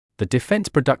The Defense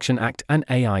Production Act and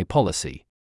AI Policy.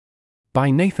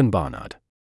 By NathanBarnard.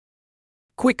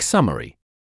 Quick summary.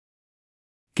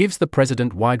 Gives the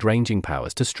President wide-ranging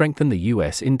powers to strengthen the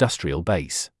U.S. industrial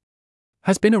base.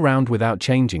 Has been around without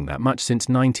changing that much since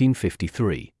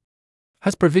 1953.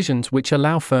 Has provisions which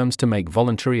allow firms to make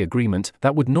voluntary agreements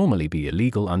that would normally be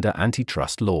illegal under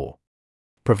antitrust law.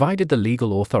 Provided the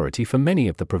legal authority for many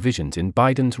of the provisions in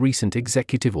Biden's recent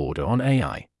executive order on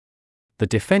AI. The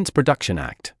Defense Production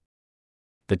Act.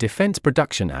 The Defense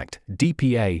Production Act,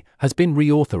 DPA, has been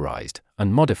reauthorized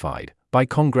and modified by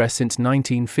Congress since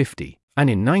 1950, and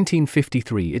in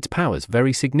 1953 its powers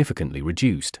very significantly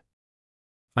reduced.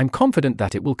 I'm confident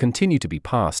that it will continue to be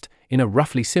passed, in a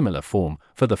roughly similar form,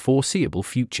 for the foreseeable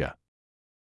future.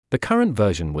 The current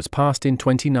version was passed in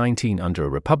 2019 under a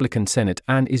Republican Senate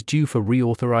and is due for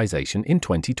reauthorization in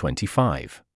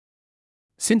 2025.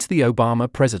 Since the Obama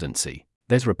presidency,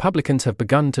 Republicans have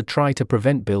begun to try to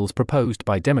prevent bills proposed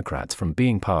by Democrats from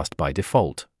being passed by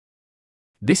default.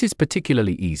 This is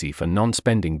particularly easy for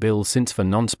non-spending bills since for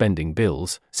non-spending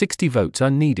bills, 60 votes are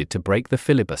needed to break the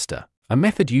filibuster, a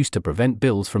method used to prevent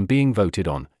bills from being voted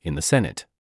on in the Senate.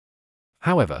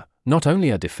 However, not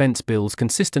only are defense bills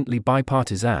consistently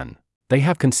bipartisan, they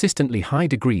have consistently high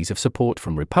degrees of support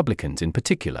from Republicans in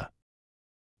particular.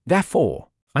 Therefore,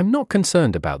 I'm not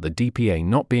concerned about the DPA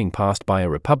not being passed by a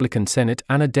Republican Senate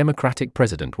and a Democratic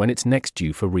president when it's next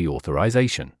due for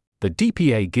reauthorization. The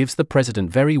DPA gives the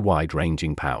president very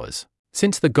wide-ranging powers,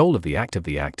 since the goal of the act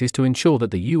is to ensure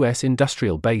that the U.S.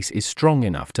 industrial base is strong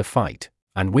enough to fight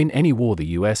and win any war the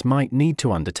U.S. might need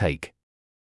to undertake.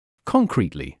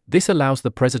 Concretely, this allows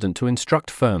the president to instruct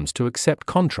firms to accept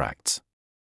contracts,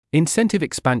 incentive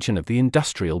expansion of the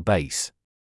industrial base,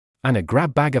 and a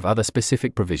grab bag of other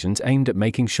specific provisions aimed at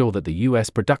making sure that the U.S.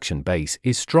 production base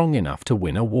is strong enough to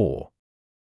win a war.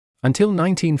 Until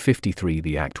 1953,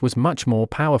 the act was much more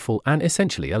powerful and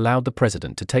essentially allowed the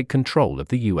president to take control of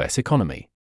the U.S. economy.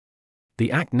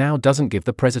 The act now doesn't give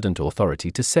the president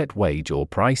authority to set wage or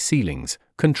price ceilings,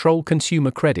 control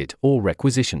consumer credit, or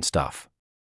requisition stuff.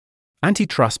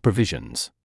 Antitrust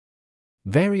provisions.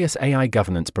 Various AI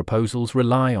governance proposals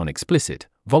rely on explicit,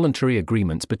 voluntary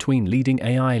agreements between leading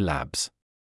AI labs.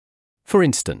 For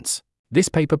instance, this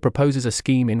paper proposes a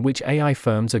scheme in which AI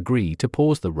firms agree to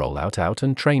pause the rollout out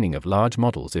and training of large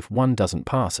models if one doesn't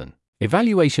pass an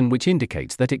evaluation which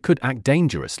indicates that it could act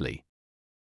dangerously.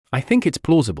 I think it's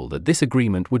plausible that this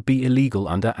agreement would be illegal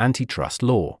under antitrust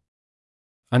law.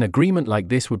 An agreement like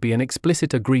this would be an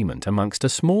explicit agreement amongst a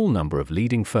small number of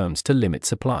leading firms to limit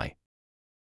supply.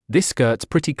 This skirts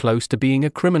pretty close to being a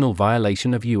criminal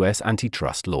violation of U.S.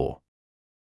 antitrust law.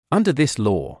 Under this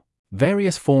law,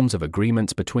 various forms of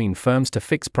agreements between firms to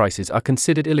fix prices are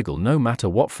considered illegal no matter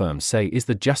what firms say is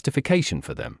the justification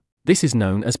for them. This is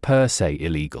known as per se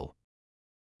illegal.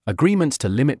 Agreements to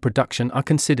limit production are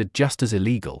considered just as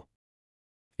illegal.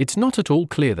 It's not at all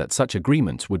clear that such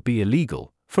agreements would be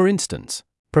illegal. For instance,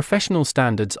 professional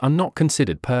standards are not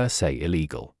considered per se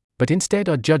illegal, but instead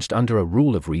are judged under a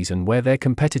rule of reason where their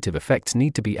competitive effects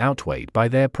need to be outweighed by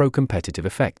their pro-competitive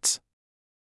effects.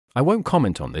 I won't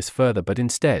comment on this further but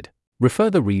instead,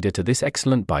 refer the reader to this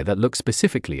excellent buy that looks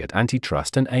specifically at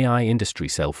antitrust and AI industry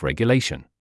self-regulation.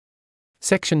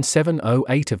 Section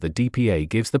 708 of the DPA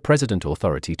gives the president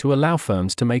authority to allow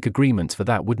firms to make agreements for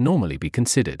that would normally be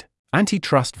considered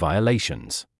antitrust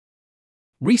violations.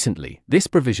 Recently, this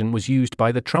provision was used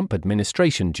by the Trump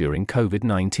administration during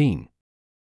COVID-19.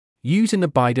 Use in the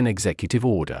Biden executive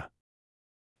order.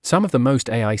 Some of the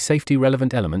most AI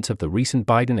safety-relevant elements of the recent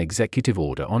Biden executive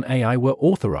order on AI were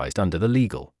authorized under the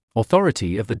legal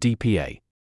authority of the DPA.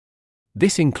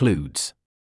 This includes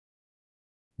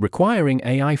requiring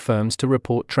AI firms to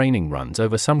report training runs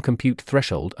over some compute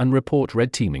threshold and report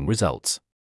red teaming results.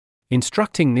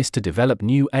 Instructing NIST to develop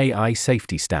new AI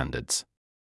safety standards.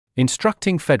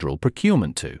 Instructing federal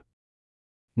procurement to.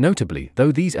 Notably,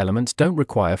 though these elements don't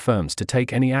require firms to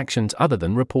take any actions other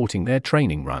than reporting their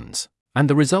training runs and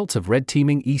the results of red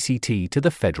teaming ECT to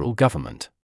the federal government.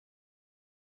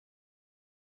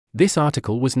 This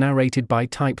article was narrated by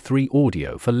Type 3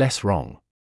 Audio for Less Wrong.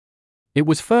 It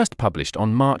was first published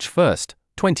on March 1,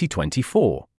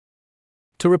 2024.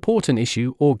 To report an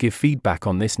issue or give feedback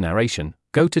on this narration,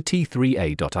 go to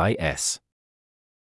t3a.is.